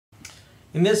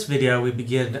In this video, we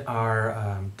begin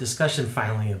our discussion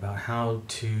finally about how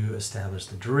to establish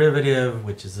the derivative,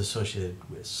 which is associated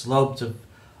with slopes of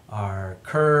our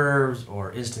curves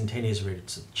or instantaneous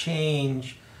rates of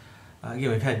change. Again,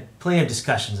 we've had plenty of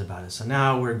discussions about it, so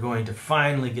now we're going to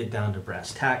finally get down to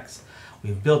brass tacks.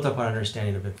 We've built up our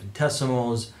understanding of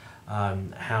infinitesimals,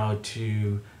 how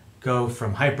to go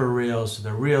from hyperreals to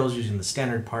the reals using the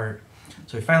standard part.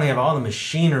 So we finally have all the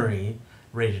machinery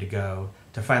ready to go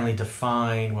to finally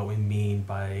define what we mean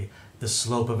by the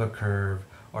slope of a curve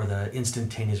or the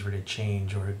instantaneous rate of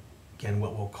change, or again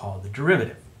what we'll call the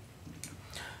derivative.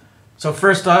 So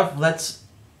first off, let's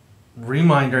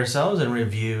remind ourselves and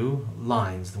review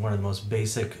lines, one of the most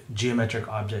basic geometric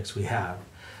objects we have.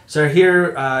 So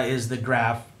here is the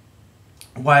graph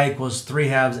y equals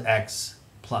 3/2 x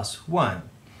plus 1.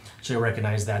 So you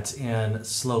recognize that's in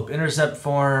slope-intercept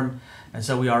form, and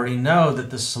so we already know that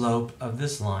the slope of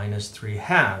this line is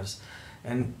 3/2.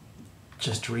 And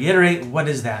just to reiterate, what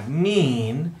does that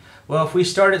mean? Well, if we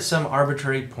start at some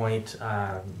arbitrary point,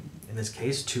 in this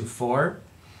case 2, 4,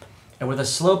 and with a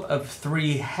slope of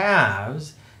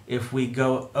 3/2, if we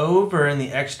go over in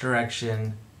the x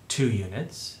direction 2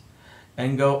 units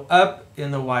and go up in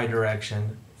the y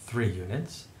direction 3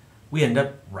 units, we end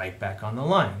up right back on the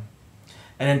line.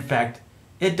 And in fact,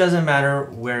 it doesn't matter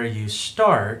where you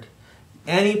start,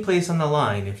 any place on the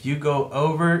line, if you go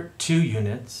over 2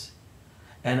 units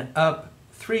and up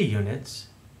 3 units,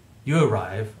 you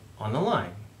arrive on the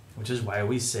line, which is why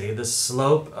we say the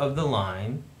slope of the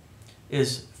line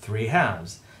is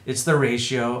 3/2. It's the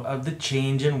ratio of the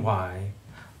change in y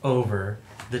over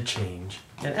the change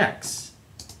in x.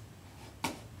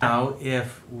 Now,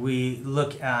 if we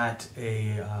look at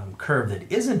a curve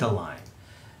that isn't a line,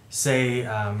 say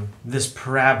this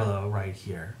parabola right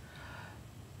here,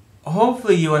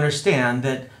 hopefully you understand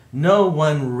that no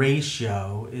one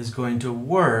ratio is going to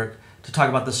work to talk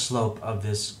about the slope of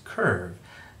this curve.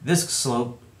 This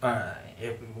slope,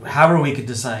 however we could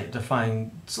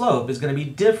define slope, is going to be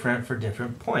different for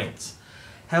different points.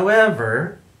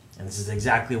 However, and this is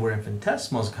exactly where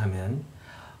infinitesimals come in,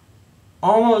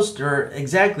 almost or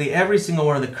exactly every single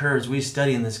one of the curves we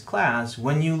study in this class,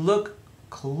 when you look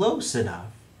close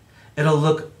enough, it'll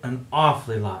look an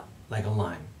awfully lot like a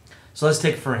line. So let's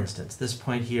take, for instance, this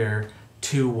point here,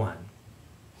 2, 1.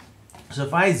 So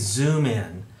if I zoom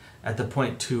in at the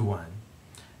point 2, 1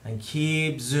 and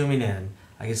keep zooming in,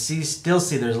 I can still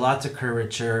see there's lots of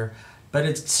curvature, but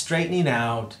it's straightening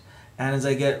out. And as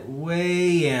I get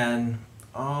way in,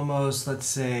 almost, let's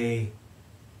say,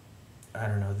 I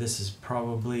don't know, this is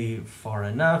probably far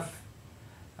enough.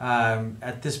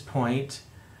 At this point,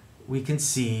 we can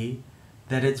see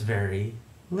that it's very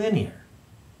linear.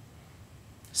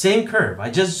 Same curve, I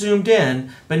just zoomed in,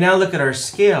 but now look at our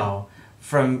scale.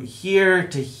 From here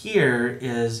to here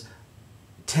is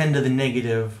 10 to the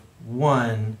negative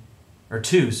 1, or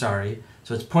 2, sorry.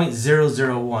 So it's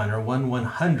 0.001 or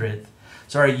 1/100th.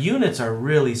 So our units are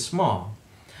really small.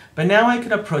 But now I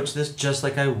can approach this just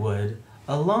like I would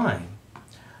a line.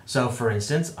 So for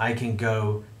instance, I can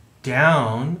go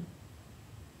down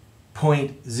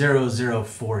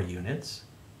 0.004 units.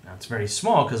 Now it's very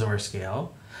small because of our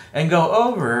scale. And go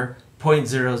over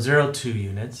 0.002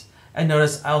 units. And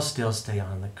notice I'll still stay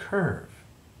on the curve.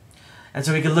 And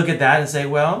so we could look at that and say,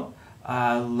 well,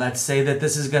 let's say that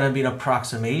this is going to be an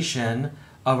approximation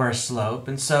of our slope.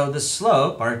 And so the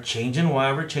slope, our change in y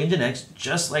over change in x,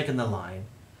 just like in the line,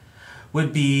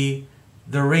 would be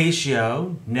the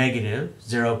ratio negative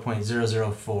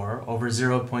 0.004 over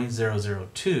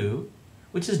 0.002,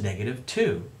 which is negative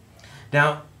 2.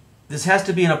 Now, this has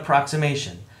to be an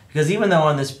approximation, because even though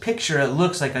on this picture it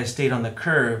looks like I stayed on the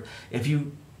curve, if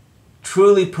you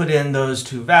truly put in those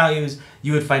two values,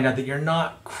 you would find out that you're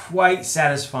not quite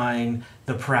satisfying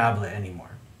the parabola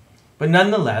anymore. But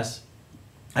nonetheless,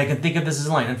 I can think of this as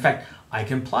a line. In fact, I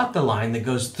can plot the line that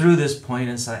goes through this point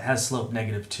and has slope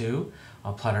negative 2.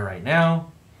 I'll plot it right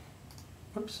now.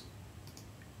 Whoops.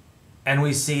 And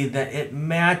we see that it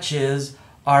matches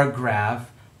our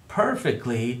graph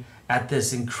perfectly at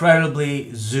this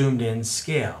incredibly zoomed in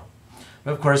scale.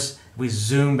 But of course, if we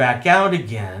zoom back out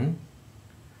again,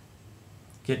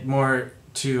 get more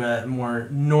to a more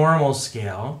normal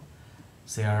scale,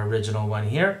 say our original one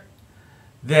here,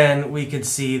 then we can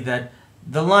see that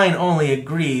the line only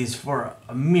agrees for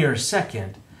a mere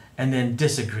second and then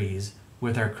disagrees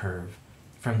with our curve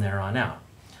from there on out.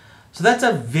 So that's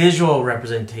a visual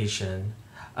representation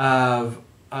of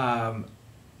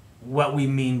what we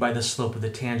mean by the slope of the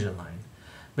tangent line.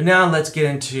 But now let's get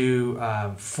into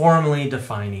formally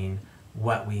defining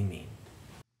what we mean.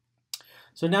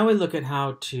 So now we look at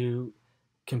how to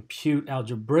compute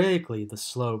algebraically the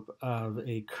slope of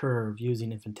a curve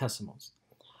using infinitesimals.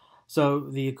 So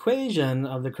the equation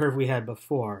of the curve we had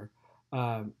before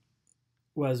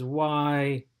was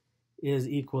y is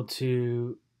equal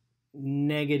to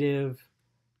negative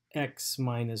x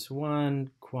minus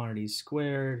 1 quantity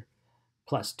squared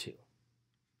plus 2.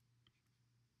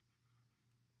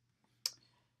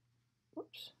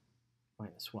 Oops,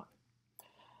 minus 1.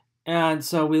 And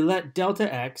so we let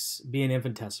delta x be an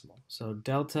infinitesimal. So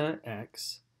delta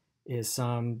x is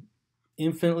some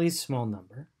infinitely small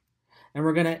number. And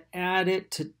we're going to add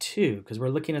it to 2 because we're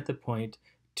looking at the point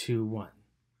 2, 1.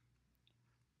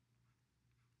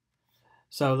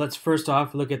 So let's first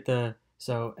off look at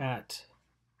at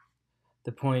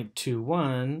the point 2,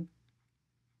 1,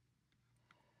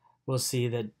 we'll see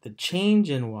that the change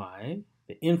in y,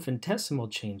 the infinitesimal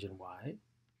change in y,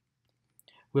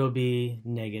 will be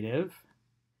negative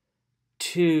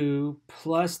 2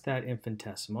 plus that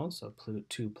infinitesimal, so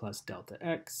 2 plus delta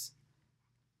x,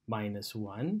 minus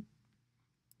 1.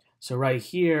 So right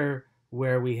here,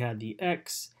 where we had the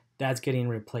x, that's getting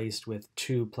replaced with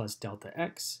 2 plus delta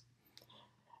x.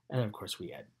 And of course,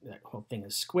 we add, that whole thing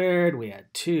is squared, we add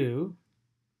 2.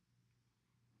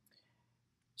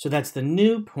 So that's the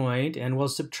new point, and we'll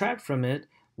subtract from it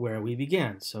where we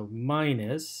began. So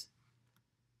minus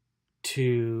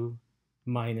 2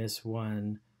 minus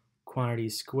 1 quantity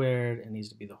squared, it needs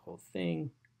to be the whole thing,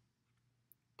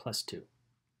 plus 2.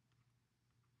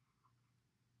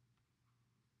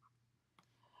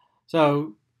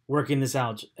 So working this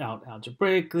out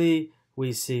algebraically,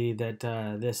 we see that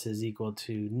this is equal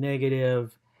to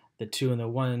negative, the 2 and the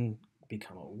 1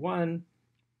 become a 1,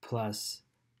 plus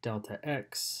delta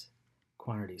x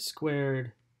quantity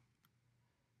squared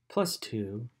plus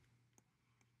 2.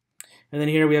 And then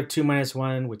here we have 2 minus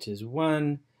 1, which is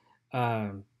 1.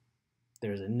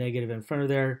 There's a negative in front of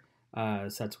there.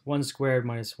 So that's 1 squared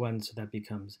minus 1, so that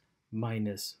becomes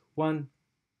minus 1.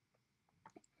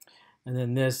 And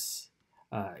then this,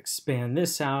 expand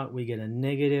this out, we get a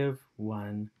negative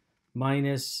 1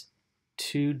 minus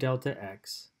 2 delta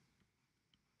x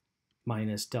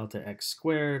minus delta x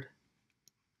squared.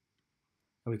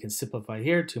 And we can simplify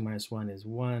here. 2 minus 1 is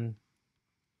 1.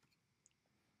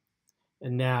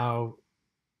 And now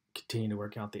continue to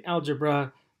work out the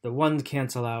algebra. The 1's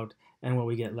cancel out, and what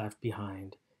we get left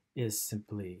behind is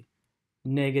simply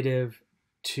negative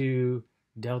 2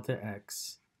 delta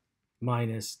x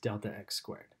minus delta x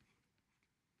squared.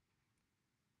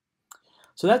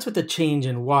 So that's what the change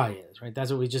in y is, right?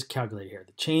 That's what we just calculated here.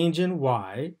 The change in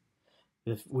y,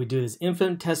 if we do this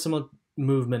infinitesimal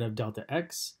movement of delta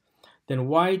x, then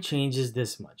y changes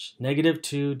this much, negative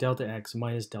 2 delta x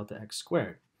minus delta x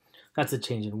squared. That's the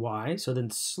change in y. So then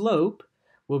slope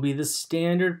will be the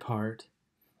standard part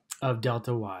of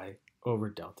delta y over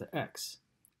delta x.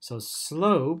 So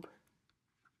slope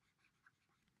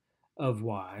of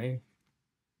y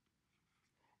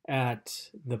at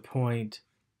the point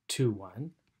 2,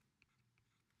 1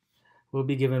 will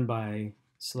be given by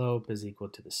slope is equal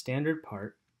to the standard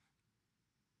part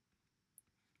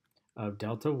of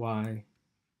delta y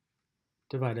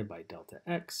divided by delta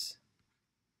x,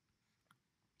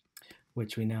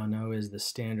 which we now know is the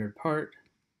standard part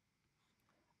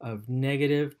of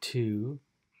negative 2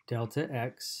 delta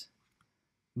x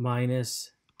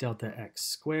minus delta x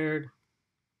squared.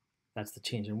 That's the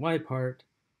change in y part,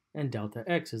 and delta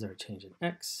x is our change in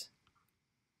x.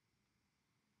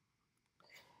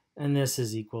 And this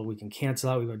is equal, we can cancel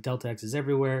out, we go delta x is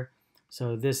everywhere,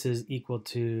 so this is equal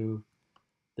to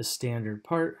the standard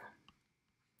part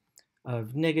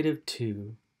of negative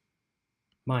 2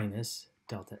 minus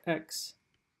delta x.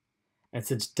 And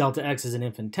since delta x is an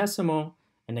infinitesimal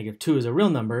and negative 2 is a real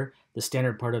number, the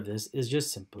standard part of this is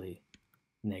just simply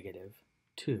negative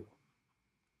 2.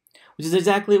 Which is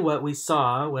exactly what we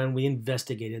saw when we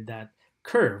investigated that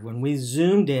curve. When we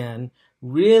zoomed in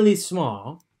really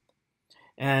small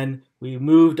and we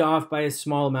moved off by a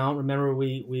small amount. Remember,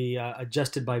 we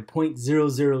adjusted by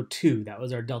 0.002. That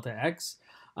was our delta x.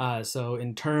 So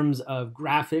in terms of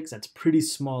graphics, that's pretty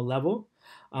small level,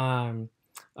 though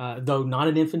not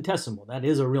an infinitesimal. That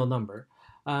is a real number.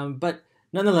 But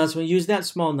nonetheless, when we use that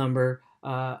small number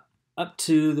up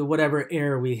to the whatever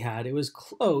error we had, it was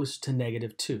close to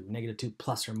negative 2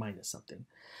 plus or minus something.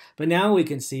 But now we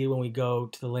can see when we go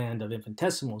to the land of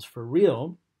infinitesimals for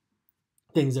real,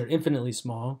 things that are infinitely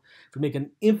small, if we make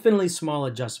an infinitely small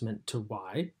adjustment to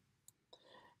y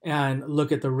and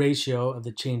look at the ratio of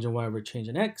the change in y over change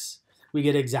in x, we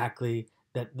get exactly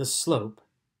that the slope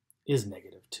is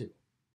negative 2.